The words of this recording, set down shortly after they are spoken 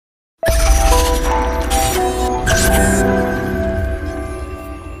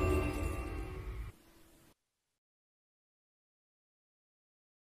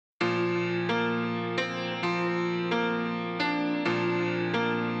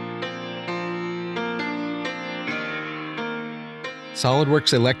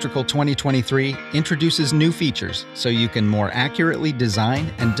SOLIDWORKS Electrical 2023 introduces new features so you can more accurately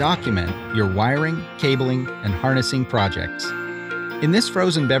design and document your wiring, cabling, and harnessing projects. In this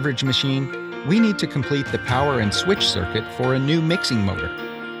frozen beverage machine, we need to complete the power and switch circuit for a new mixing motor.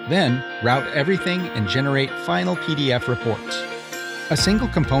 Then, route everything and generate final PDF reports. A single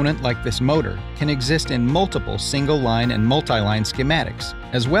component like this motor can exist in multiple single-line and multi-line schematics,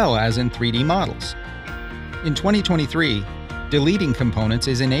 as well as in 3D models. In 2023, deleting components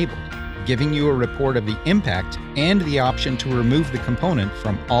is enabled, giving you a report of the impact and the option to remove the component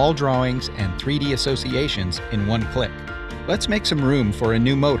from all drawings and 3D associations in one click. Let's make some room for a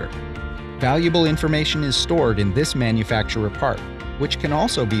new motor. Valuable information is stored in this manufacturer part, which can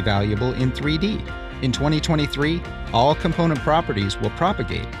also be valuable in 3D. In 2023, all component properties will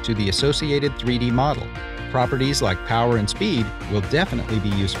propagate to the associated 3D model. Properties like power and speed will definitely be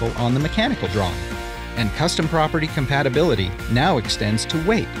useful on the mechanical drawing. And custom property compatibility now extends to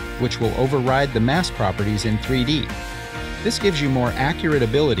weight, which will override the mass properties in 3D. This gives you more accurate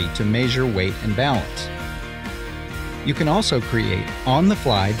ability to measure weight and balance. You can also create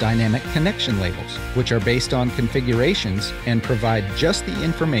on-the-fly dynamic connection labels, which are based on configurations and provide just the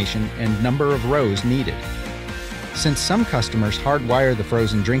information and number of rows needed. Since some customers hardwire the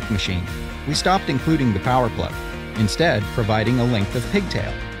frozen drink machine, we stopped including the power plug, instead providing a length of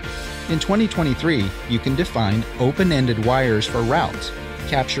pigtail. In 2023, you can define open-ended wires for routes,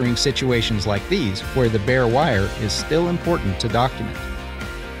 capturing situations like these where the bare wire is still important to document.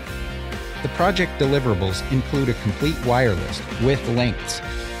 The project deliverables include a complete wire list with lengths.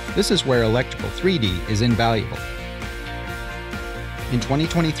 This is where Electrical 3D is invaluable. In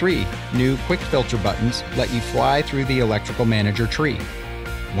 2023, new Quick Filter buttons let you fly through the Electrical Manager tree.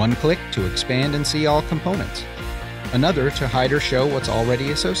 One click to expand and see all components. Another to hide or show what's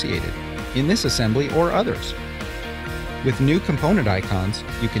already associated, in this assembly or others. With new component icons,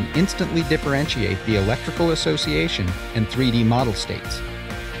 you can instantly differentiate the electrical association and 3D model states.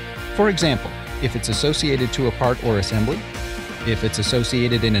 For example, if it's associated to a part or assembly, if it's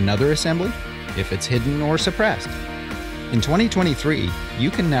associated in another assembly, if it's hidden or suppressed. In 2023, you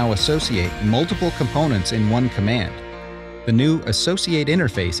can now associate multiple components in one command. The new Associate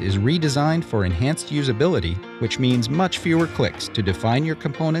interface is redesigned for enhanced usability, which means much fewer clicks to define your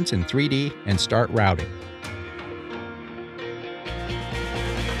components in 3D and start routing.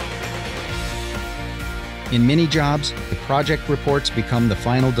 In many jobs, the project reports become the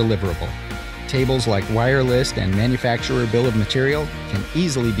final deliverable. Tables like wire list and manufacturer bill of material can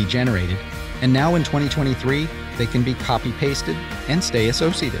easily be generated, and now in 2023, they can be copy-pasted and stay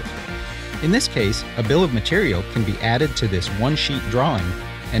associative. In this case, a bill of material can be added to this one-sheet drawing,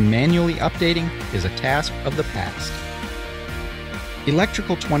 and manually updating is a task of the past.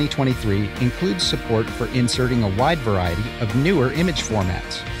 Electrical 2023 includes support for inserting a wide variety of newer image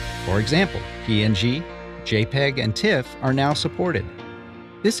formats. For example, PNG, JPEG, and TIFF are now supported.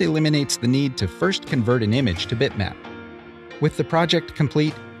 This eliminates the need to first convert an image to bitmap. With the project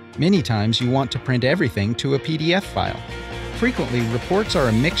complete, many times you want to print everything to a PDF file. Frequently, reports are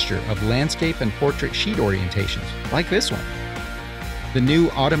a mixture of landscape and portrait sheet orientations, like this one. The new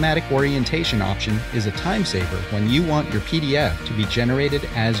automatic orientation option is a time saver when you want your PDF to be generated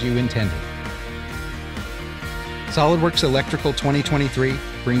as you intended. SOLIDWORKS Electrical 2023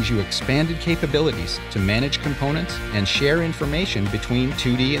 brings you expanded capabilities to manage components and share information between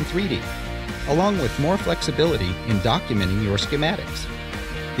 2D and 3D, along with more flexibility in documenting your schematics.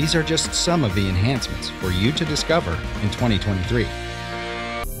 These are just some of the enhancements for you to discover in 2023.